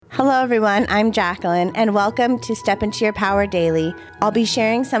Hello everyone, I'm Jacqueline, and welcome to Step Into Your Power Daily. I'll be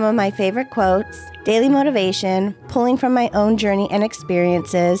sharing some of my favorite quotes, daily motivation, pulling from my own journey and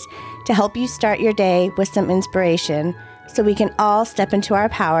experiences to help you start your day with some inspiration so we can all step into our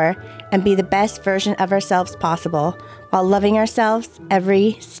power and be the best version of ourselves possible while loving ourselves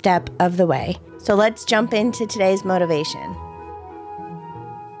every step of the way. So let's jump into today's motivation.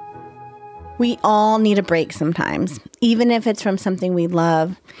 We all need a break sometimes, even if it's from something we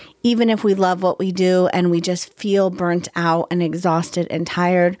love, even if we love what we do and we just feel burnt out and exhausted and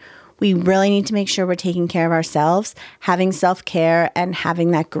tired. We really need to make sure we're taking care of ourselves, having self-care and having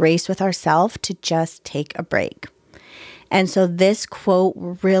that grace with ourselves to just take a break. And so this quote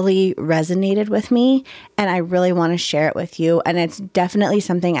really resonated with me, and I really want to share it with you. And it's definitely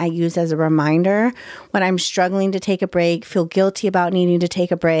something I use as a reminder when I'm struggling to take a break, feel guilty about needing to take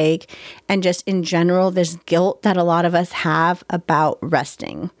a break, and just in general, this guilt that a lot of us have about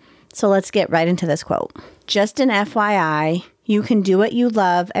resting. So let's get right into this quote. Just an FYI, you can do what you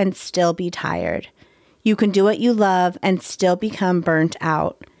love and still be tired. You can do what you love and still become burnt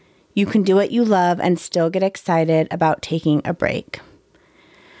out. You can do what you love and still get excited about taking a break.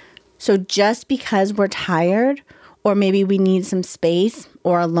 So just because we're tired, or maybe we need some space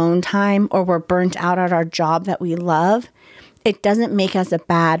or alone time, or we're burnt out at our job that we love, it doesn't make us a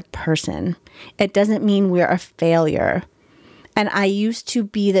bad person. It doesn't mean we're a failure. And I used to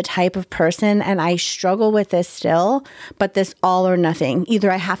be the type of person, and I struggle with this still, but this all or nothing.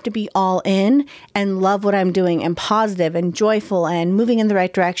 Either I have to be all in and love what I'm doing and positive and joyful and moving in the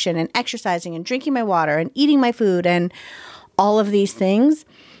right direction and exercising and drinking my water and eating my food and all of these things.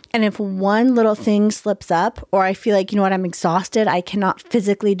 And if one little thing slips up, or I feel like, I'm exhausted, I cannot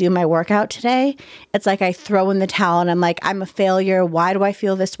physically do my workout today, it's like I throw in the towel and I'm like, I'm a failure. Why do I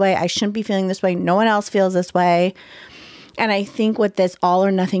feel this way? I shouldn't be feeling this way. No one else feels this way. And I think with this all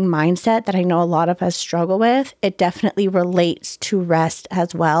or nothing mindset that I know a lot of us struggle with, it definitely relates to rest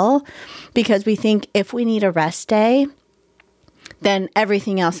as well, because we think if we need a rest day, then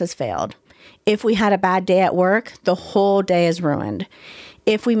everything else has failed. If we had a bad day at work, the whole day is ruined.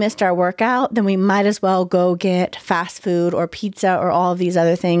 If we missed our workout, then we might as well go get fast food or pizza or all of these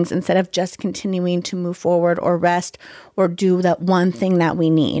other things instead of just continuing to move forward or rest or do that one thing that we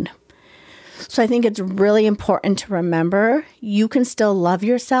need. So I think it's really important to remember you can still love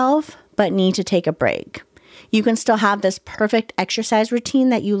yourself, but need to take a break. You can still have this perfect exercise routine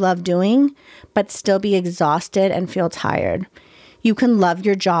that you love doing, but still be exhausted and feel tired. You can love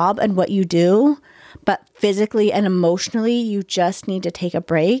your job and what you do, but physically and emotionally, you just need to take a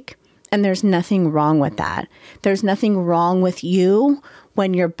break. And there's nothing wrong with that. There's nothing wrong with you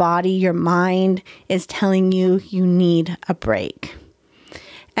when your body, your mind is telling you you need a break.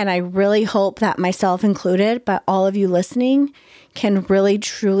 And I really hope that myself included, but all of you listening can really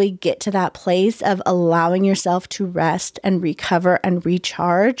truly get to that place of allowing yourself to rest and recover and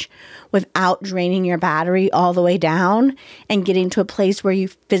recharge without draining your battery all the way down and getting to a place where you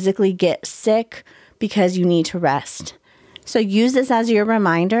physically get sick because you need to rest. So use this as your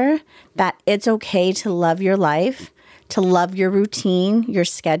reminder that it's okay to love your life, to love your routine, your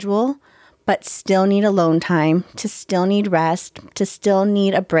schedule, but still need alone time, to still need rest, to still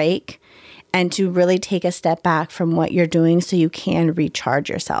need a break, and to really take a step back from what you're doing so you can recharge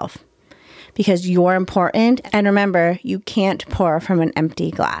yourself. Because you're important, and remember, you can't pour from an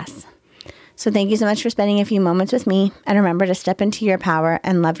empty glass. So thank you so much for spending a few moments with me, and remember to step into your power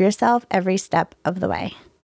and love yourself every step of the way.